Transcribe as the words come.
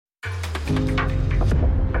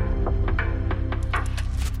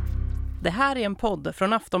Det här är en podd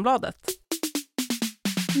från Aftonbladet.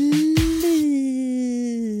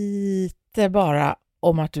 Lite bara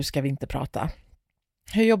om att du ska vinterprata.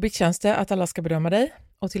 Hur jobbigt känns det att alla ska bedöma dig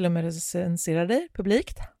och till och med recensera dig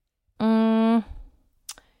publikt?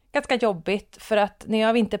 Ganska jobbigt, för att när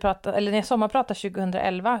jag sommarpratade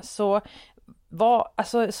 2011 så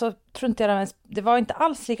tror inte jag det var inte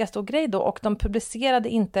alls lika stor grej då, och de publicerade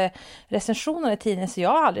inte recensioner i tidningen, så jag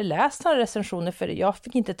har aldrig läst några recensioner, för jag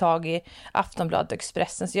fick inte tag i Aftonbladet och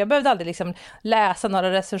Expressen, så jag behövde aldrig liksom läsa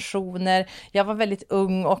några recensioner. Jag var väldigt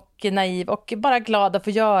ung och naiv och bara glad att få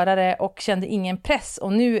göra det och kände ingen press,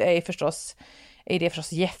 och nu är det förstås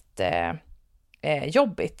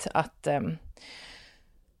jättejobbigt att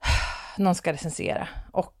någon ska recensera,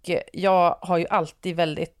 och jag har ju alltid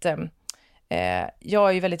jag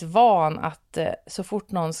är ju väldigt van att så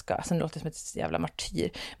fort någon ska, alltså det låter som ett jävla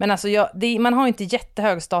martyr, men alltså man har inte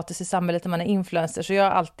jättehög status i samhället när man är influencer, så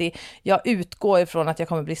jag utgår ifrån att jag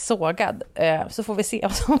kommer bli sågad, så får vi se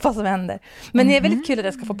vad som händer. Men det är väldigt kul att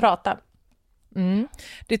jag ska få prata.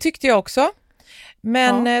 Det tyckte jag också.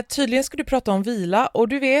 Men tydligen ska du prata om vila, och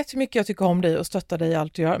du vet hur mycket jag tycker om dig och stöttar dig i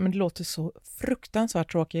allt du gör, men det låter så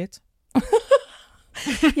fruktansvärt tråkigt.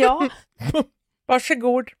 Ja.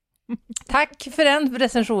 Varsågod. Tack för den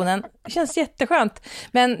recensionen. Det känns jätteskönt.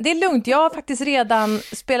 Men det är lugnt. Jag har faktiskt redan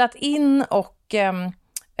spelat in och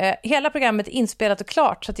hela programmet är inspelat och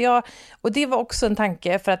klart. Så och det var också en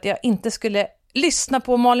tanke för att jag inte skulle lyssna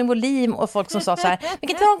på Malin Wallin och folk som sa så här: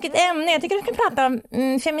 vilket tråkigt ämne, jag tycker du kan prata om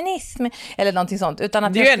feminism eller någonting sånt, utan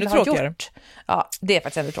att det är jag ännu skulle ha tråkigare. gjort. Ja, det är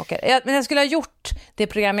faktiskt ännu tråkigare. Men jag skulle ha gjort det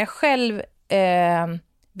program jag själv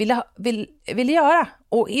ville göra,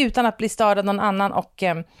 och utan att bli störd av någon annan och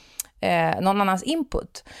någon annans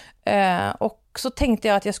input. Och så tänkte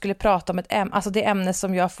jag att jag skulle prata om det ämne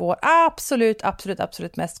som jag får absolut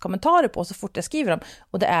mest kommentarer på så fort jag skriver dem,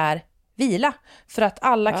 och det är vila. För att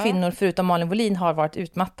alla kvinnor förutom Malin Wallin har varit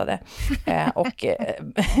utmattade och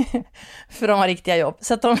för de har riktiga jobb.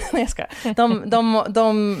 Så att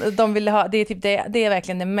de ville ha, det är typ det är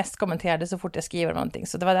verkligen det mest kommenterade så fort jag skriver någonting.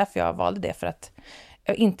 Så det var därför jag valde det, för att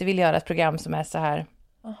jag inte vill göra ett program som är så här.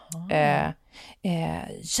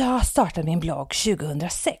 Jag startade min blogg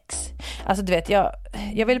 2006. Alltså du vet,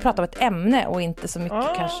 jag vill prata om ett ämne och inte så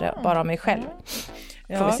mycket kanske bara om mig själv.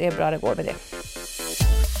 Får vi se hur bra det går med det.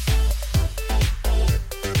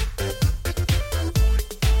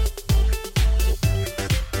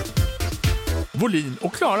 Wallin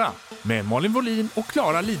och Klara med Malin Wallin och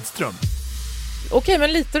Klara Lidström. Okej,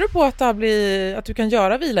 men litar du på att du kan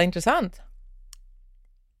göra vila intressant?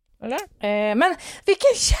 Eller? Men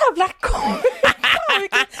vilken jävla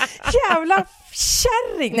vilken jävla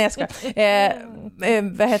kärring. Nej, jag ska.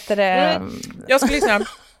 Vad heter det? Jag ska lyssna.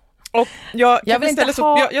 Och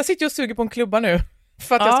jag sitter och suger på en klubba nu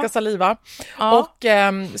för att jag ska saliva. Och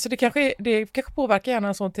så det kanske påverkar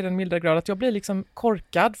gärna så till en mildare grad att jag blir liksom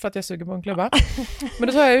korkad för att jag suger på en klubba. Men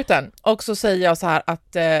då tar jag ut den. Och så säger jag så här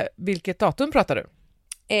att vilket datum pratar du?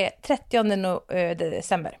 30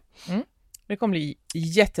 december. Det kommer bli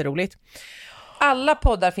jätteroligt. Alla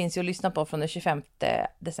poddar finns ju att lyssna på från den 25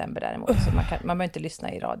 december däremot. Så man behöver inte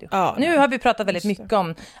lyssna i radio. Ja, nu har vi pratat väldigt mycket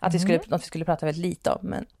om att vi skulle prata väldigt lite om.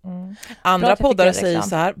 Men andra poddar säger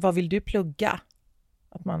så här: vad vill du plugga?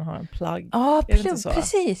 Att man har en plugg. Ja,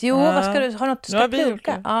 precis. Jo, vad ska du ha något du ska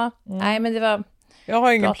plugga? Ja. Nej, men det var... Jag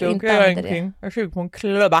har ingen plugg, jag har ingenting. Jag suger på en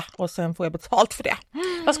klubba och sen får jag betalt för det.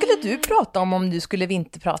 Vad skulle du prata om du skulle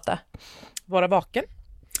vinterprata? Vara vaken.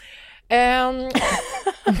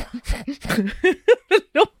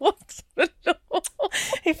 Förlåt.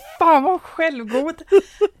 Fan vad självgod.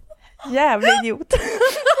 Jävla idiot.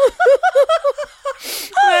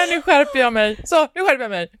 Nej, nu skärper jag mig.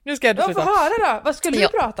 Nu ska jag sluta. Få höra då. Vad skulle du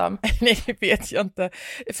prata om? Nej, det vet jag inte.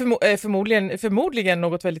 Förmodligen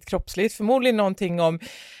något väldigt kroppsligt. Förmodligen någonting om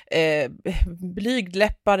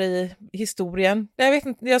blygdläppar i historien. Jag vet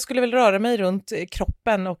inte, jag skulle väl röra mig runt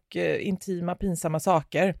kroppen och intima, pinsamma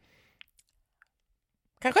saker.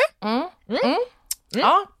 Kanske?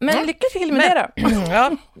 Ja, men lycka till med det då.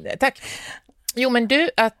 Ja, tack. Jo, men du,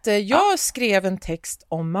 att jag skrev en text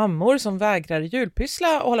om mammor som vägrar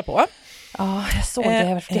julpyssla och hålla på. Ja, jag såg det. Jag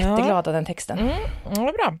var jätteglad av den texten.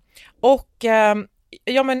 Ja, bra. Och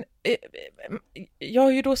jag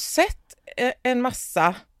har ju då sett en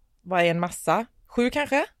massa, vad är en massa? 7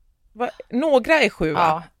 kanske? Några är 7,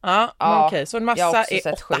 va? Ja, okej. Så en massa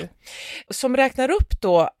är 8. 7. Som räknar upp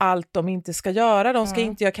då allt de inte ska göra. De ska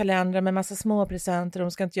inte göra kalendrar med massa små presenter.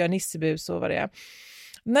 De ska inte göra nissebus och vad det är.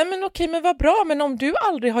 Nej, men okej, men vad bra. Men om du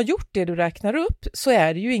aldrig har gjort det du räknar upp så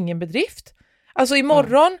är det ju ingen bedrift. Alltså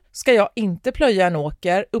imorgon ska jag inte plöja en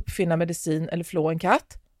åker, uppfinna medicin eller flå en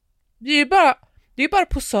katt. Det är ju bara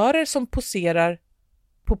posörer som poserar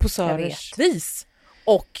på posörers vis.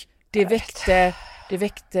 Och det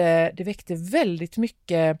väckte väldigt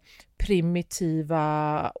mycket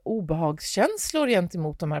primitiva obehagskänslor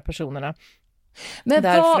gentemot de här personerna. Men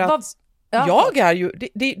jag är ju,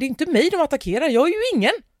 det är inte mig de attackerar, jag är ju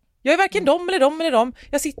ingen. Jag är varken dem eller dem.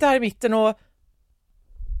 Jag sitter här i mitten och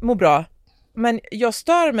mår bra. Men jag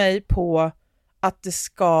stör mig på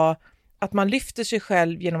att man lyfter sig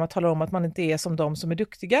själv genom att tala om att man inte är som de som är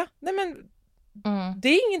duktiga. Nej men, det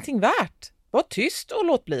är ingenting värt. Var tyst och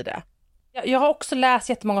låt bli det. Jag har också läst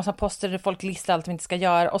jättemånga som poster där folk listar allt de inte ska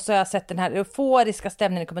göra. Och så har jag sett den här euforiska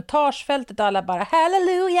stämningen i kommentarsfältet och alla bara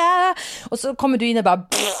halleluja. Och så kommer du in och bara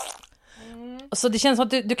så det känns som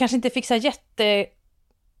att du kanske inte fixar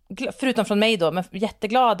förutom från mig då, men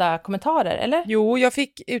jätteglada kommentarer, eller? Jo, jag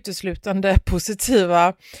fick uteslutande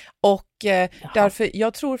positiva och därför,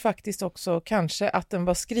 jag tror faktiskt också kanske att den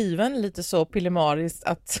var skriven lite så pillemariskt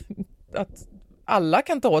att alla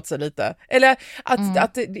kan ta åt sig lite. Eller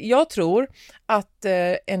att jag tror att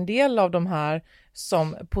en del av de här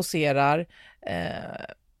som poserar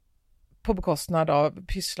på bekostnad av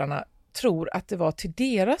pysslarna tror att det var till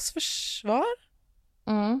deras försvar.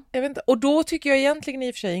 Jag vet inte. Och då tycker jag egentligen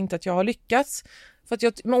i och för sig inte att jag har lyckats. För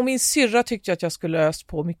att min syrra tyckte att jag skulle öst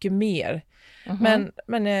på mycket mer.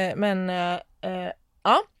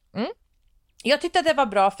 Ja. Jag tyckte att det var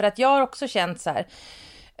bra för att jag har också känt så här.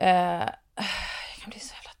 Jag kan bli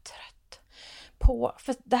så jävla trött på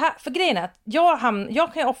för grejen är att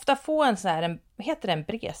jag kan ju ofta få en så här heter det en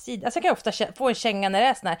bredsida. Alltså jag kan ofta få en känga när det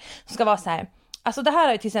är sån här som ska vara så här. Alltså det här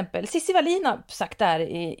har ju till exempel Cissi Wallin har sagt där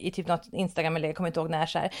i typ något Instagram eller jag kommer inte ihåg när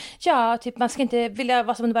så här. Ja, typ man ska inte vilja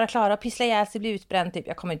vara som underbara Klara och pyssla ihjäl sig, bli utbränd typ.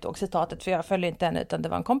 Jag kommer inte ihåg citatet för jag följer inte henne utan det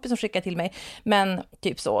var en kompis som skickade till mig. Men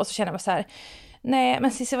typ så, och så känner jag mig så här. Nej,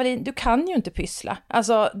 men Cissi Wallin, du kan ju inte pyssla.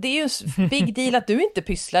 Alltså, det är ju en big deal att du inte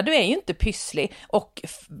pysslar. Du är ju inte pysslig. Och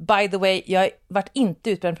by the way, jag har varit inte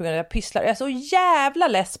utbränd på grund av att jag pysslar. Jag är så jävla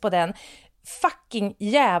less på den fucking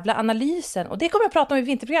jävla analysen. Och det kommer jag prata om i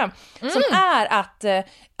vinterprogram. Som är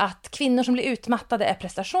att kvinnor som blir utmattade är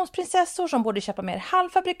prestationsprinsessor som borde köpa mer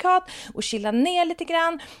halvfabrikat och chilla ner lite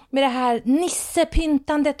grann med det här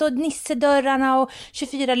nissepyntandet och nissedörrarna och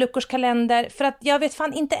 24 luckors kalender. För att jag vet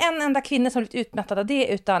fan inte en enda kvinna som blivit utmattad av det,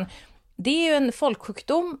 utan det är ju en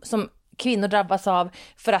folksjukdom som kvinnor drabbas av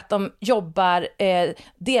för att de jobbar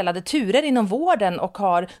delade turer inom vården och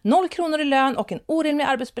har 0 kronor i lön och en orimlig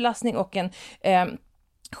arbetsbelastning och en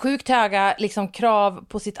sjukt höga liksom, krav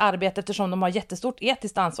på sitt arbete eftersom de har jättestort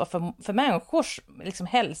etiskt ansvar för människors liksom,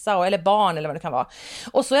 hälsa eller barn eller vad det kan vara.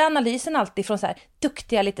 Och så är analysen alltid från så här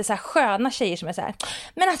duktiga, lite så här sköna tjejer som är så här,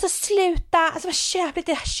 men alltså sluta, alltså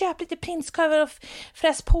köp lite prinskorvar och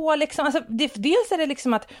fräs på liksom. Alltså, dels är det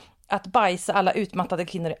liksom att bajsa alla utmattade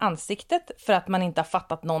kvinnor i ansiktet för att man inte har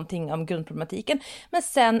fattat någonting om grundproblematiken. Men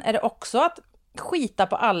sen är det också att skita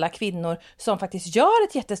på alla kvinnor som faktiskt gör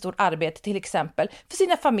ett jättestort arbete, till exempel för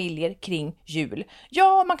sina familjer kring jul.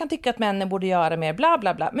 Ja, man kan tycka att männen borde göra mer, bla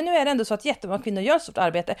bla bla. Men nu är det ändå så att jättemånga kvinnor gör ett stort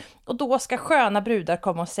arbete. Och då ska sköna brudar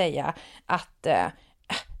komma och säga att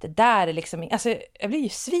det där är liksom... Alltså, jag blir ju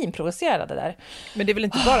svinprovocerad det där. Men det är väl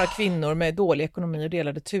inte bara kvinnor med dålig ekonomi och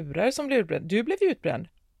delade turer som blir utbränd? Du blev ju utbränd.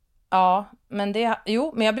 Ja, men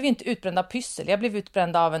jag blev inte utbränd av pyssel. Jag blev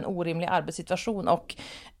utbränd av en orimlig arbetssituation och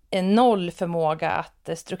en noll förmåga att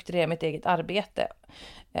strukturera mitt eget arbete.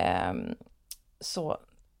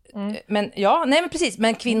 Men ja, nej men precis.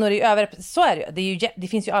 Men kvinnor är över... Så är det. Det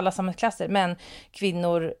finns ju alla samhällsklasser. Men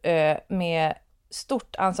kvinnor med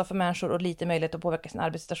stort ansvar för människor och lite möjlighet att påverka sin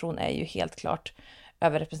arbetssituation är ju helt klart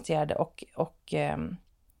överrepresenterade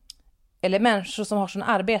eller människor som har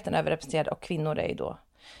sådana arbeten överrepresenterade, och kvinnor är ju då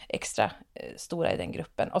extra stora i den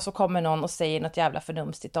gruppen. Och så kommer någon och säger något jävla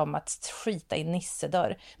förnumstigt om att skita i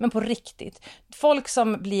nissedörr. Men på riktigt, folk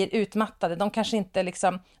som blir utmattade, de kanske inte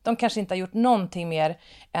har gjort någonting mer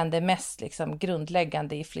än det mest liksom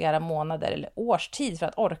grundläggande i flera månader eller års tid för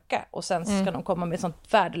att orka. Och sen ska de komma med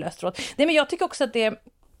sånt värdelöst råd. Nej, men jag tycker också att det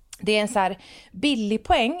är en så här billig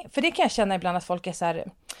poäng. För det kan jag känna ibland att folk är så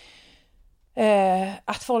här...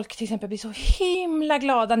 att folk till exempel blir så himla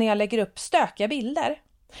glada när jag lägger upp stökiga bilder.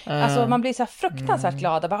 Alltså man blir så här fruktansvärt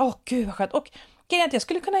glad och bara, åh gud vad skönt. Och grejen är att jag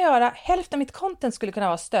skulle kunna göra, hälften av mitt content skulle kunna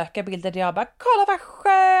vara stökiga bilder där jag bara, kolla vad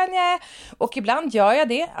skön jag är. Och ibland gör jag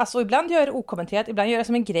det, alltså ibland gör jag det okommenterat, ibland gör jag det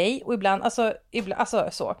som en grej och ibland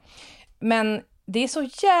så. Men det är så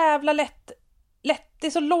jävla lätt, det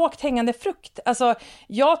är så lågt hängande frukt. Alltså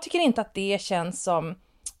jag tycker inte att det känns som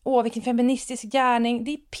vilken feministisk gärning.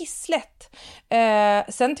 Det är pisslätt.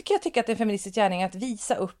 Sen tycker jag att det är en feministisk gärning att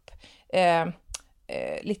visa upp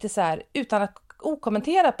lite så här, utan att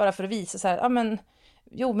okommenterat, bara för att visa så här, ja men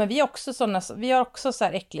jo, men vi är också sådana, vi har också så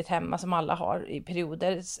här äckligt hemma som alla har i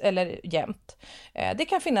perioder eller jämt. Det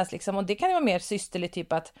kan finnas liksom, och det kan ju vara mer systerligt,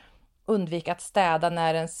 typ att undvika att städa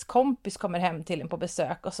när ens kompis kommer hem till en på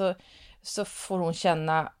besök, och så får hon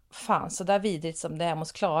känna, fan, så där vidrigt som det är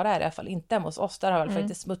hos Klara är det i alla fall inte hos oss, där har jag i alla fall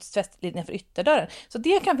lite smutstvätt nedanför ytterdörren. Så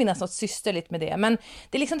det kan finnas något systerligt med det, men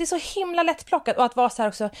det är liksom, det är så himla lättplockat, och att vara så här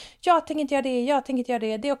också, jag tänker inte göra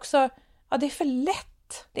det, det är också, ja, det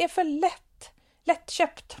är för lätt,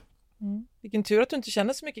 lättköpt. Vilken tur att du inte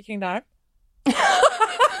känner så mycket kring det här.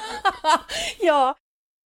 Ja.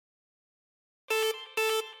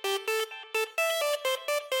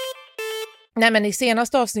 Nej, men i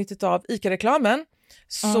senaste avsnittet av ICA-reklamen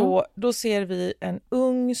så då ser vi en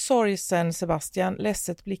ung sorgsen Sebastian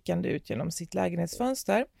ledset blickande ut genom sitt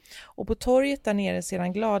lägenhetsfönster. Och på torget där nere ser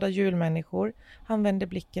han glada julmänniskor. Han vänder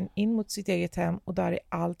blicken in mot sitt eget hem och där är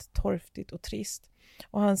allt torftigt och trist.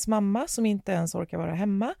 Och hans mamma, som inte ens orkar vara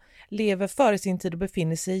hemma, lever före sin tid och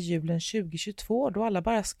befinner sig i julen 2022 då alla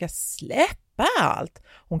bara ska släppa allt.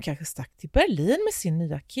 Hon kanske stack till Berlin med sin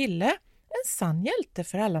nya kille. En sann hjälte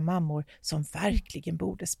för alla mammor som verkligen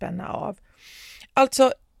borde spänna av.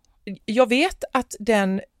 Alltså, jag vet att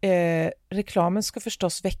den reklamen ska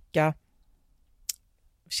förstås väcka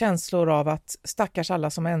känslor av att stackars alla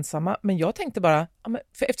som är ensamma. Men jag tänkte bara,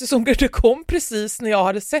 för eftersom det kom precis när jag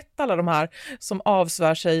hade sett alla de här som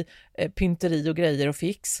avsvär sig pynteri och grejer och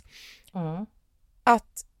fix.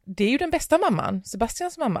 Att det är ju den bästa mamman,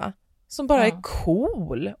 Sebastians mamma, som bara är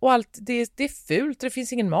cool. Och allt, det är fult, det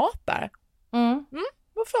finns ingen mat där.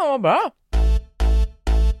 Vad fan var bra.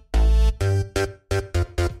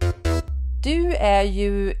 Du är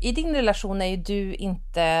ju, i din relation är ju du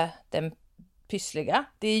inte den pyssliga.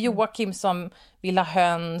 Det är Joakim som vill ha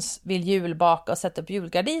höns, vill julbaka och sätta upp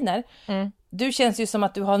julgardiner. Du känns ju som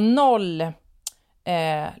att du har noll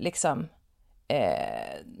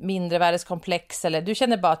mindrevärdeskomplex, eller du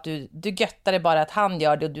känner bara att du göttar det bara att han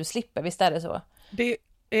gör det och du slipper. Visst är det så? Det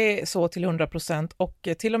är så till 100%, och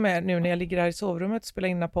till och med nu när jag ligger här i sovrummet och spelar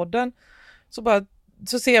in den här podden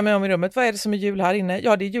så ser jag mig om i rummet. Vad är det som är jul här inne?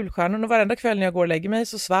 Ja, det är julstjärnan, och varenda kväll när jag går och lägger mig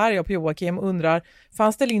så svär jag på Joakim och undrar,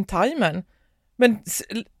 fanns det Linn-timern? Men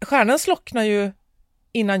stjärnan slocknar ju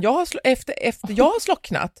innan jag har efter jag har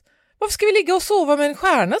slocknat. Varför ska vi ligga och sova med en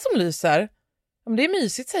stjärna som lyser? Men det är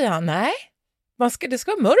mysigt, säger han. Nej, det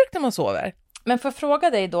ska vara mörkt när man sover. Men för att fråga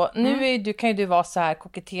dig då, nu kan ju du vara så här,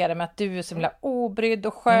 kokettera med att du är så himla obrydd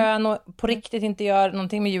och skön och på riktigt inte gör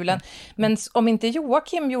någonting med julen. Men om inte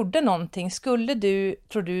Joakim gjorde någonting, skulle du,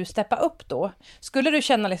 tror du, steppa upp då? Skulle du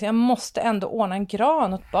känna liksom, jag måste ändå ordna en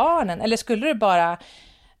gran åt barnen? Eller skulle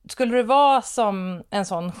du vara som en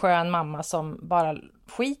sån skön mamma som bara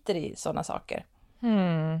skiter i sådana saker?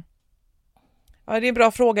 Ja, det är en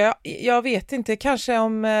bra fråga. Jag vet inte, kanske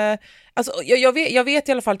om... Alltså, jag vet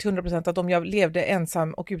i alla fall till 100% att om jag levde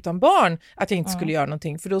ensam och utan barn att jag inte skulle göra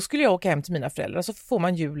någonting. För då skulle jag åka hem till mina föräldrar, så får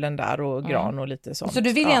man julen där och gran och lite sånt. Så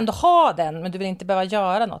du vill ju ändå ha den, men du vill inte behöva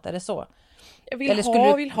göra något, är det så?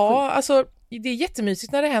 Jag vill ha. Alltså, det är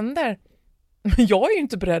jättemysigt när det händer. Men jag är ju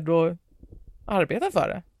inte beredd att arbeta för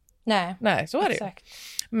det. Nej, så är det ju.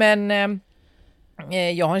 Men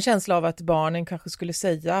jag har en känsla av att barnen kanske skulle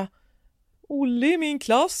säga, Olle i min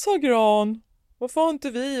klass har gran. Varför har inte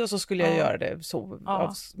vi? Och så skulle jag göra det så.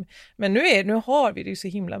 Men nu har vi det ju så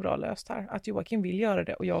himla bra löst här. Att Joakim vill göra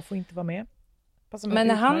det och jag får inte vara med.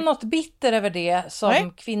 Men är han något bitter över det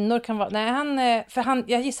som kvinnor kan vara? Nej,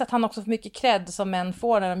 jag gissar att han också får mycket cred som män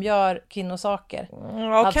får när de gör kvinnosaker.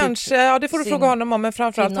 Ja, kanske. Ja, det får du fråga honom om. Men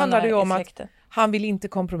framförallt handlar det ju om att han vill inte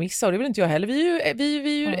kompromissa, och det vill inte jag heller.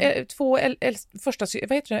 Vi är ju två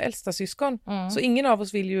äldsta syskon. Så ingen av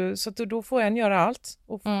oss vill ju, så då får en göra allt.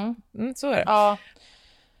 Och, så är det. Ja.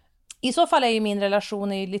 I så fall är ju min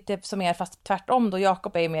relation är lite som er, fast tvärtom då.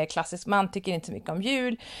 Jakob är ju mer klassisk man, tycker inte så mycket om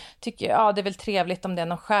jul. Tycker, det är väl trevligt om det är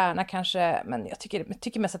någon stjärna kanske, men jag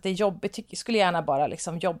tycker mest att det är jobbigt. Skulle gärna bara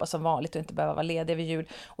liksom jobba som vanligt och inte behöva vara ledig över jul.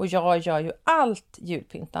 Och jag gör ju allt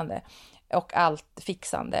julpyntande och allt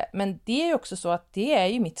fixande. Men det är ju också så att det är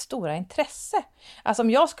ju mitt stora intresse. Alltså om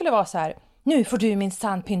jag skulle vara så här, nu får du min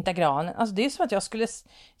pynta granen. Alltså det är som att jag skulle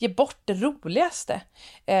ge bort det roligaste.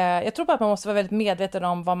 Jag tror bara att man måste vara väldigt medveten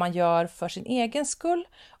om vad man gör för sin egen skull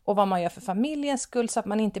och vad man gör för familjens skull, så att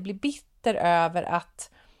man inte blir bitter över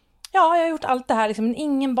att Ja, jag har gjort allt det här liksom, men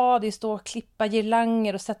ingen bad i att stå och klippa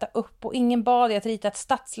girlanger och sätta upp, och ingen bad i att rita ett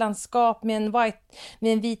stadslandskap med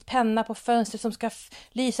en vit penna på fönstret som ska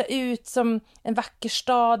lysa ut som en vacker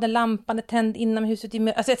stad, en lampan är tänd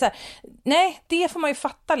inomhuset. Alltså, så här, nej, det får man ju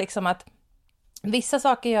fatta liksom, att vissa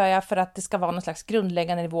saker gör jag för att det ska vara någon slags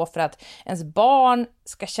grundläggande nivå för att ens barn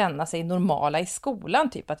ska känna sig normala i skolan.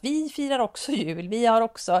 Typ att vi firar också jul,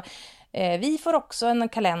 vi får också en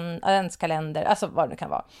adventskalender, alltså vad det nu kan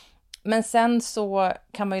vara. Men sen så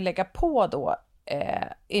kan man ju lägga på då,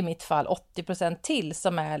 i mitt fall 80% till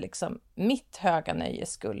som är liksom mitt höga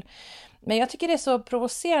nöjes skull. Men jag tycker det är så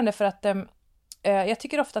provocerande för att jag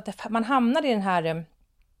tycker ofta att man hamnar i den här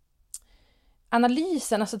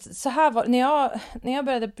analysen. Alltså så här var, när jag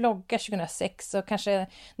började blogga 2006 och kanske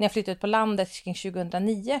när jag flyttade ut på landet kring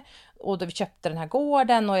 2009 och då vi köpte den här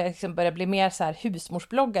gården och jag liksom började bli mer så här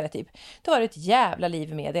husmorsbloggare typ, då var det ett jävla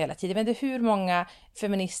liv med det hela tiden. Men det är hur många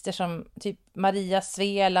feminister som typ Maria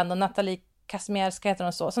Sveland och Nathalie Kasmierska heter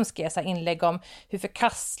de så, som skrev så här inlägg om hur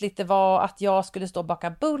förkastligt det var att jag skulle stå och baka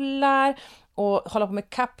bullar och hålla på med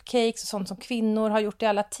cupcakes och sånt som kvinnor har gjort i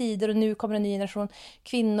alla tider, och nu kommer en ny generation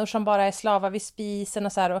kvinnor som bara är slavar vid spisen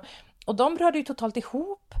och så här, och de rörde ju totalt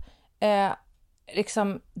ihop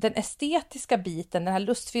liksom den estetiska biten, den här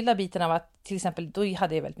lustfyllda biten av att till exempel, då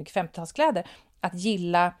hade jag väldigt mycket 50-talskläder, att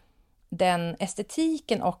gilla den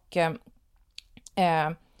estetiken och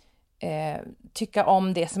tycka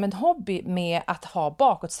om det som en hobby med att ha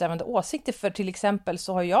bakåtsträvande åsikter. För till exempel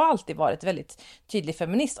så har jag alltid varit väldigt tydlig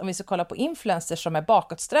feminist. Om vi ska kolla på influencers som är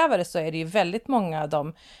bakåtsträvare så är det ju väldigt många av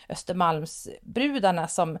de Östermalmsbrudarna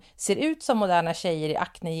som ser ut som moderna tjejer i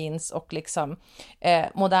acne jeans och liksom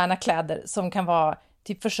moderna kläder som kan vara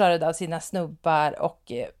typ försörjda av sina snubbar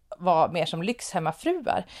och vara mer som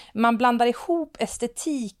lyxhemmafruar. Man blandar ihop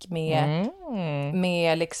estetik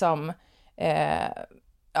med liksom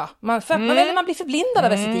ja, man blir förblindad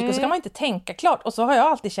av estetik och så kan man inte tänka klart. Och så har jag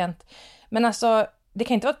alltid känt. Men alltså, det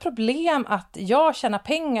kan inte vara ett problem att jag tjänar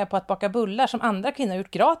pengar på att baka bullar som andra kvinnor har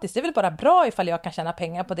gjort gratis. Det är väl bara bra ifall jag kan tjäna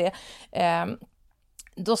pengar på det.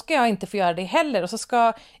 Då ska jag inte få göra det heller. Och så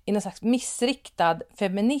ska i någon slags missriktad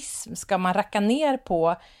feminism ska man racka ner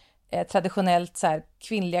på traditionellt så här,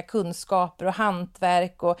 kvinnliga kunskaper och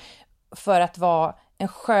hantverk och för att vara en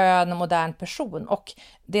skön och modern person. Och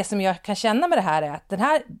det som jag kan känna med det här är att den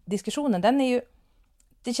här diskussionen, den är ju,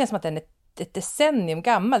 det känns som att den är ett decennium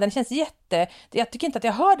gammal. Den känns jag tycker inte att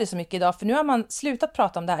jag hör det så mycket idag, för nu har man slutat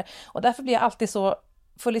prata om det här. Och därför blir jag alltid så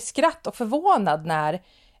full i skratt och förvånad när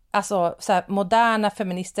alltså, så här, moderna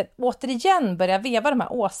feminister återigen börjar veva de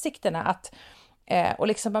här åsikterna att och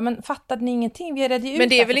liksom bara, men fattade ni ingenting? Vi redde ju ut men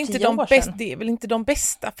det är väl för inte 10 år sedan. det är väl inte de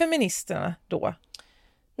bästa feministerna då?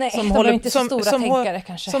 Nej, som de håller, är inte så stora tänkare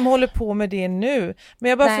kanske. Som håller på med det nu. Men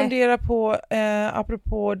jag bara funderar på,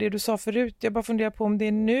 apropå det du sa förut, jag bara funderar på om det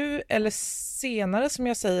är nu eller senare som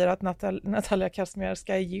jag säger att Natalia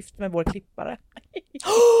Kasmierska är gift med vår klippare.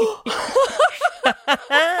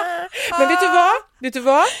 Men vet du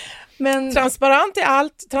vad? Men transparent är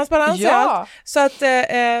allt. Transparens är allt. Så att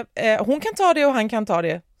hon kan ta det och han kan ta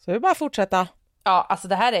det. Så vi bara fortsätta. Ja, alltså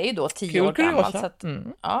det här är ju då 10 år gammalt. Så att,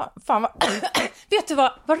 ja, fan vad... Vet du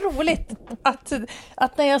vad roligt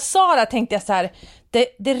att när jag sa det tänkte jag så här,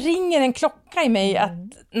 det ringer en klocka i mig att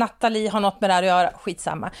Nathalie har något med det här att göra,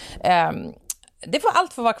 skitsamma. Det får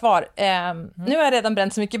allt få vara kvar. Nu har jag redan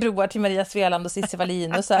bränt så mycket broar till Maria Sveland och Cissi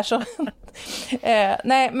Wallin och så här. Så.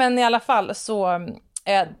 Nej, men i alla fall så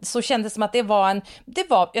kändes det som att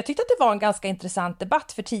jag tyckte att det var en ganska intressant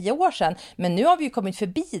debatt för 10 år sedan, men nu har vi ju kommit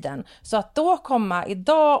förbi den, så att då komma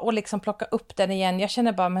idag och liksom plocka upp den igen, jag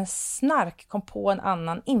känner bara, men snark, kom på en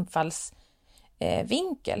annan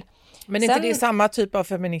infallsvinkel. Men inte det är samma typ av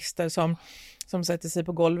feminister som sätter sig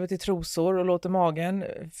på golvet i trosor och låter magen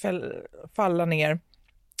falla ner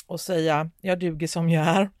och säga, jag duger som jag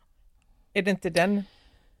är. Är det inte den?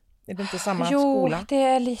 Är det inte samma skola? Jo, det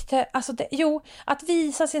är lite... Alltså att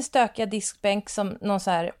visa sin stökiga diskbänk som någon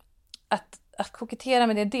så här... Att kokettera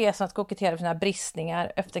med det är som att kokettera för sina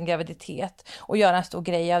bristningar efter en graviditet och göra en stor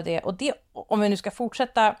grej av det. Och det, om vi nu ska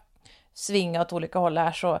fortsätta svinga åt olika håll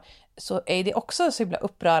här, så är det också så himla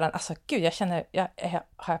upprörande. Alltså gud, jag känner...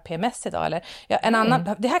 Har jag PMS idag eller? En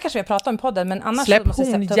annan, det här kanske vi har pratat om i podden, men annars... Släpp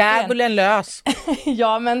djävulen lös!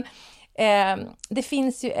 Ja, men det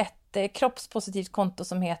finns ju ett kroppspositivt konto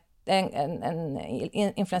som heter en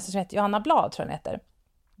influencer som heter Johanna Blad, tror jag den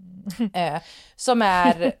heter. Som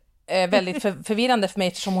är väldigt förvirrande för mig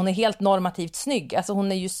eftersom hon är helt normativt snygg. Alltså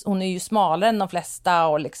hon är ju smalare än de flesta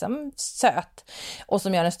och liksom söt. Och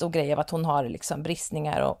som gör en stor grej av att hon har liksom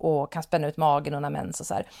bristningar och kan spänna ut magen och mens och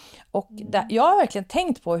så här. Och jag har verkligen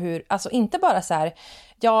tänkt på hur, alltså inte bara så här,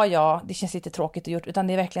 ja, det känns lite tråkigt att gjort, utan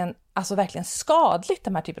det är verkligen skadligt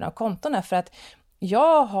de här typen av konton. För att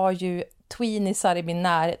jag har ju tweeniesar i min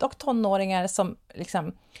närhet och tonåringar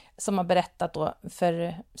som har berättat då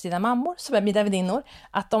för sina mammor, som är mina väninnor,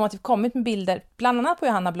 att de har typ kommit med bilder, bland annat på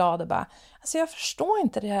Johanna Blad och bara, alltså jag förstår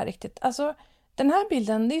inte det här riktigt. Alltså den här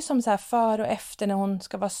bilden, det är ju som så här före och efter när hon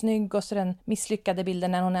ska vara snygg och så den misslyckade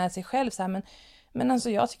bilden när hon är sig själv så här, men alltså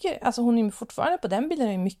jag tycker, alltså hon är fortfarande på den bilden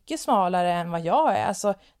är mycket smalare än vad jag är.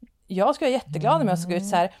 Alltså jag skulle vara jätteglad om jag såg ut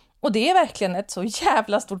så här. Och det är verkligen ett så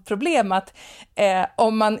jävla stort problem att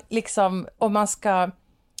om man ska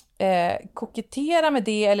kokettera med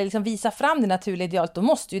det eller liksom visa fram det naturliga idealet,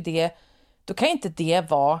 då kan inte det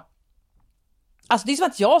vara, alltså det är som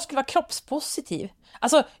att jag skulle vara kroppspositiv.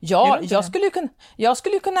 Alltså jag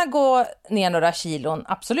skulle kunna gå ner några kilon,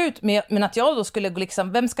 absolut, men att jag då skulle gå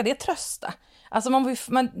liksom, vem ska det trösta? Alltså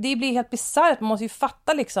det blir helt bisarrt, man måste ju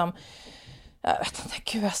fatta liksom. Jag vet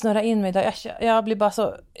inte, gud jag snurrar in mig idag. Jag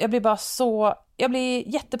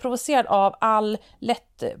blir jätteprovocerad av all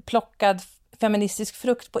lättplockad feministisk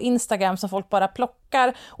frukt på Instagram som folk bara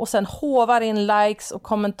plockar och sen hovar in likes och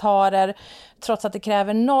kommentarer trots att det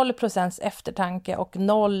kräver 0% eftertanke och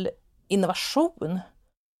 0 innovation.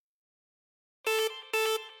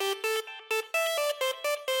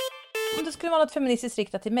 Om det skulle vara något feministiskt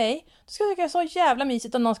riktat till mig, då skulle jag tycka det är så jävla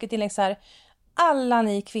mysigt om någon ska tillägga så här: alla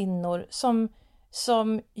ni kvinnor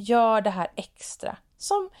som gör det här extra,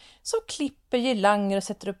 som klipper girlanger och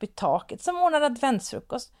sätter upp i taket, som ordnar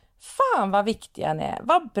adventsfrukost. Fan vad viktiga ni är,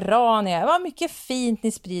 vad bra ni är, vad mycket fint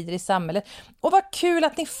ni sprider i samhället. Och vad kul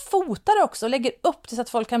att ni fotar också och lägger upp det så att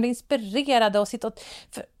folk kan bli inspirerade och sitta och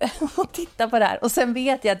titta på det här. Och sen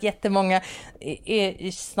vet jag att jättemånga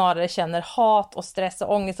snarare känner hat och stress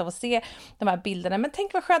och ångest av att se de här bilderna. Men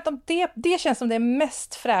tänk vad skönt om det känns som det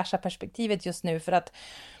mest fräscha perspektivet just nu, för att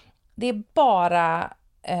det är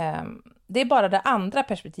bara det andra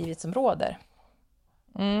perspektivet som råder.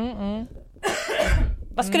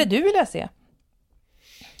 Vad skulle du vilja se?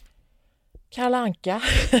 Kalle Anka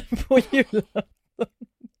på julen.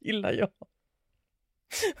 Gillar jag.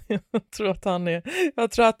 Jag tror att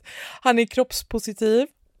han är kroppspositiv.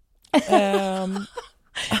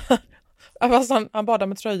 Fast han badar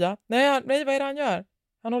med tröja. Nej, vad är det han gör?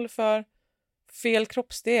 Han håller för fel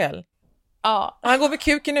kroppsdel. Ja. Han går med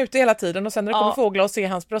kuken ute hela tiden och sen när det kommer fåglar och ser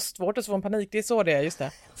hans bröstvårtor så får han panik. Det är så det är, just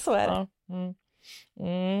det. Så är det. Ja.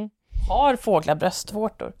 Har fåglar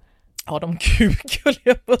bröstvårtor? Ja, de kuk, skulle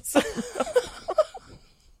jag på säga.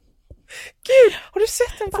 Gud, har du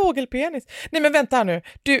sett en fågelpenis? Nej men vänta här nu.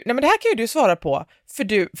 Nej men det här kan ju du svara på. För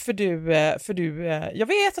du, jag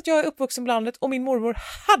vet att jag är uppvuxen bland landet och min mormor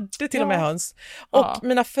hade till och med höns. Och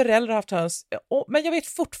mina föräldrar har haft höns. Men jag vet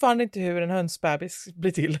fortfarande inte hur en hönsbebis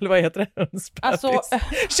blir till. Eller vad heter det? Hönsbebis. Alltså,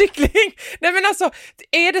 kyckling. Nej men alltså,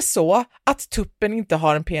 är det så att tuppen inte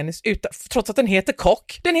har en penis trots att den heter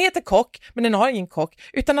kock? Den heter kock, men den har ingen kock.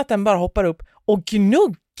 Utan att den bara hoppar upp och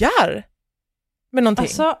gnuggar med någonting.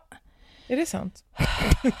 Alltså, är det sant?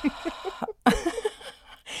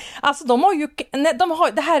 Alltså de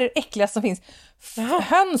har det här är det äckligaste som finns.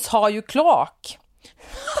 Höns har ju kloak.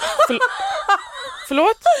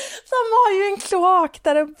 Förlåt? De har ju en kloak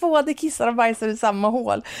där de både kissar och bajsar i samma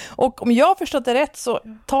hål. Och om jag har förstått det rätt så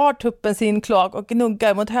tar tuppen sin kloak och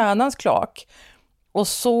gnuggar mot hönans kloak. Och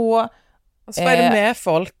så vad är det med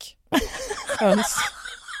folk? Höns.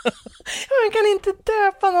 Man kan inte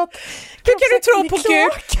döpa något. Hur kan du tro på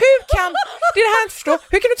Gud? Det är det här jag förstår.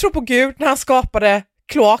 Hur kan du tro på Gud när han skapade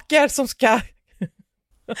kloaker som ska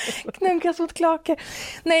knuggas mot kloaker?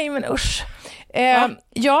 Nej men usch.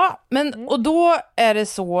 Men och då är det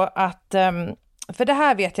så att för det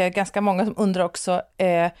här vet jag ganska många som undrar också,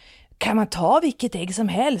 kan man ta vilket ägg som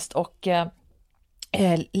helst och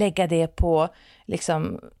lägga det på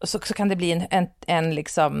liksom, så kan det bli en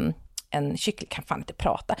liksom en kyckling, kan fan inte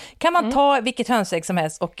prata. Kan man ta vilket hönsägg som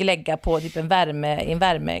helst och lägga på typ en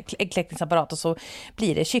äggkläckningsapparat och så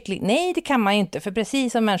blir det kyckling? Nej, det kan man inte, för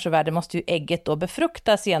precis som människovärde måste ju ägget då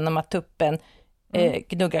befruktas genom att tuppen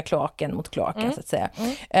gnuggar kloaken mot kloaken så att säga.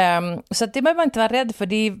 Så att det behöver man inte vara rädd för.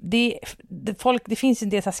 Det finns en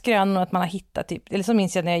del så här skrönor att man har hittat typ, eller så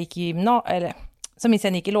minns jag när jag gick i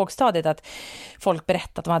gick i lågstadiet att folk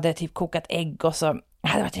berättade att de hade typ kokat ägg och så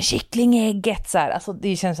hade varit en kyckling i ägget så här. Alltså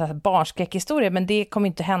det känns som en barnskräckhistoria, men det kommer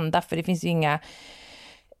inte hända för det finns ju inga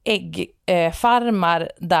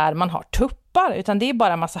äggfarmar där man har tupp droppar, utan det är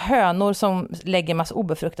bara massa hönor som lägger massa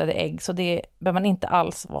obefruktade ägg, så det behöver man inte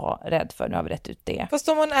alls vara rädd för. Nu har vi rätt ut det. Fast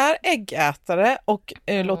om man är äggätare och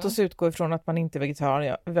låt oss utgå ifrån att man inte är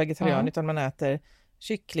vegetarian utan man äter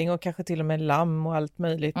kyckling och kanske till och med lamm och allt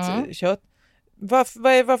möjligt kött.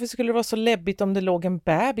 Varför skulle det vara så läbbigt om det låg en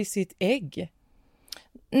bebis i ett ägg?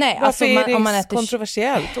 Nej, varför alltså är det om man äter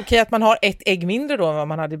kontroversiellt? Okej, att man har ett ägg mindre då än vad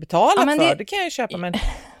man hade betalat för. Det kan jag ju köpa, men...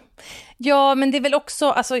 Ja, men det är väl också,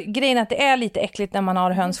 alltså grejen att det är lite äckligt när man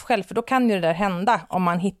har höns själv, för då kan ju det där hända om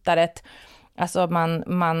man hittar ett, alltså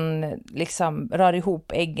man liksom rör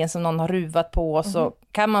ihop äggen som någon har ruvat på, och så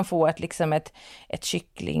kan man få ett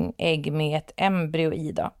kycklingägg med ett embryo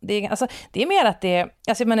i då. Det är mer att det,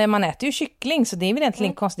 alltså man äter ju kyckling, så det är väl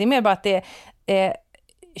egentligen konstigt, det är mer bara att det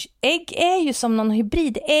ägg är ju som någon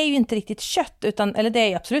hybrid, det är ju inte riktigt kött, utan, eller det är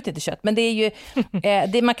ju absolut inte kött, men det är ju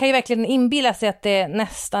man kan ju verkligen inbilla sig att det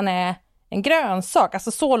nästan är en grönsak,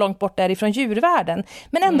 alltså så långt bort är det från djurvärlden,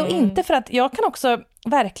 men ändå inte, för att jag kan också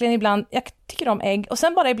verkligen ibland, jag tycker om ägg, och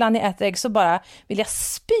sen bara ibland när jag äter ägg så bara vill jag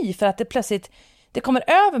spy, för att det plötsligt det kommer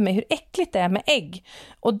över mig hur äckligt det är med ägg,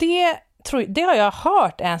 och det har jag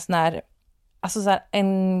hört är en sån här, alltså så här,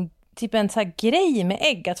 en så här grej med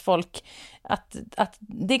ägg, att folk att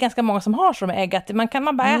det är ganska många som har så med ägg, att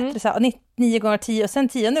man bara äter det så här 9 gånger 10 och sen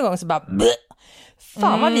 10:e gången så bara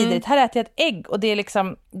fan vad vidrigt, här äter jag ett ägg, och det är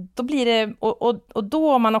liksom, då blir det, och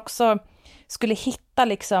då om man också skulle hitta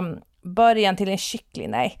liksom början till en kyckling,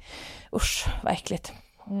 nej usch, vad äckligt.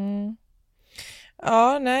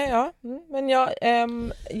 Ja, nej, ja. Men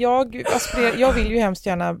jag vill ju hemskt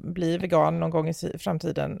gärna bli vegan någon gång i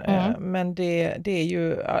framtiden. Men det är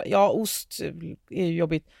ju, ja, ost är ju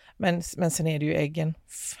jobbigt. Men sen är det ju äggen.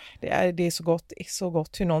 Det är så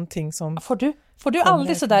gott, hur någonting som... Får du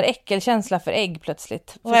aldrig så där äckelkänsla för ägg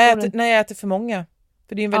plötsligt? När jag äter för många.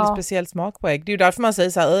 För det är en väldigt speciell smak på ägg. Det är ju därför man säger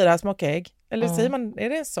så här, det här smakar ägg. Eller säger man, är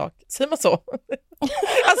det en sak? Säger man så?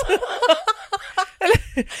 Alltså...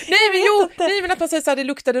 Nej, men att man säger så här, det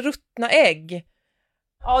luktade ruttna ägg.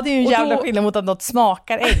 Ja, det är ju en jävla skillnad mot att något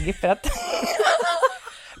smakar ägg, för att...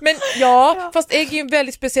 Men fast ägg är ju en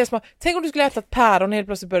väldigt speciell smak. Tänk om du skulle äta ett päron och helt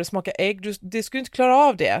plötsligt började smaka ägg. Du skulle inte klara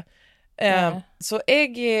av det. Så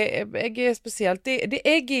ägg är speciellt.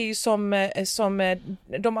 Ägg är ju som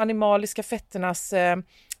de animaliska fetternas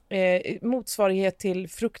motsvarighet till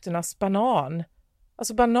frukternas banan.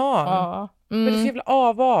 Alltså banan. Ja. Väldigt jävla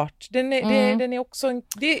avart. Den är också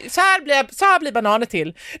så här blir bananer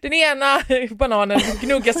till. Den ena bananen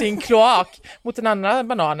gnuggar sin kloak mot den andra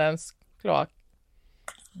bananens kloak.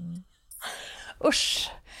 Usch.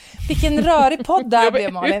 Vilken rörig podd där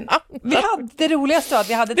blev, Malin. Vi hade det roligaste att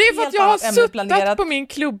vi hade ett Det är för att jag har suttit planerat på min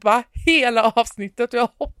klubba hela avsnittet och jag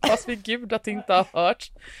hoppas vid Gud att det inte har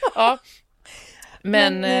hört. Ja.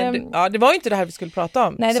 Men det var ju inte det här vi skulle prata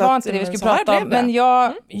om. Nej, det var inte det vi skulle prata om. Men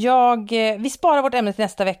vi sparar vårt ämne till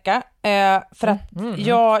nästa vecka. För att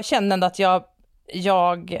jag kände ändå att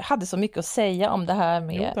jag hade så mycket att säga om det här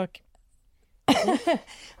med,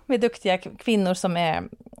 med duktiga kvinnor som är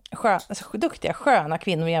duktiga, sköna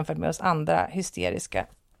kvinnor jämfört med oss andra hysteriska,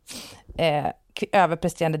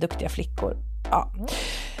 överpresterande duktiga flickor. Ja.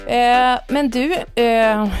 Men du,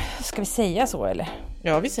 ska vi säga så eller?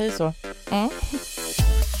 Ja, vi säger så.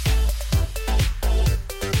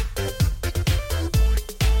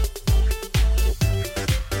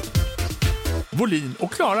 Wallin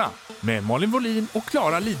och Klara med Malin Wallin och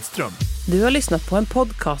Klara Lidström. Du har lyssnat på en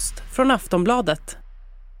podcast från Aftonbladet.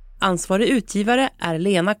 Ansvarig utgivare är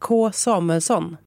Lena K. Samuelsson.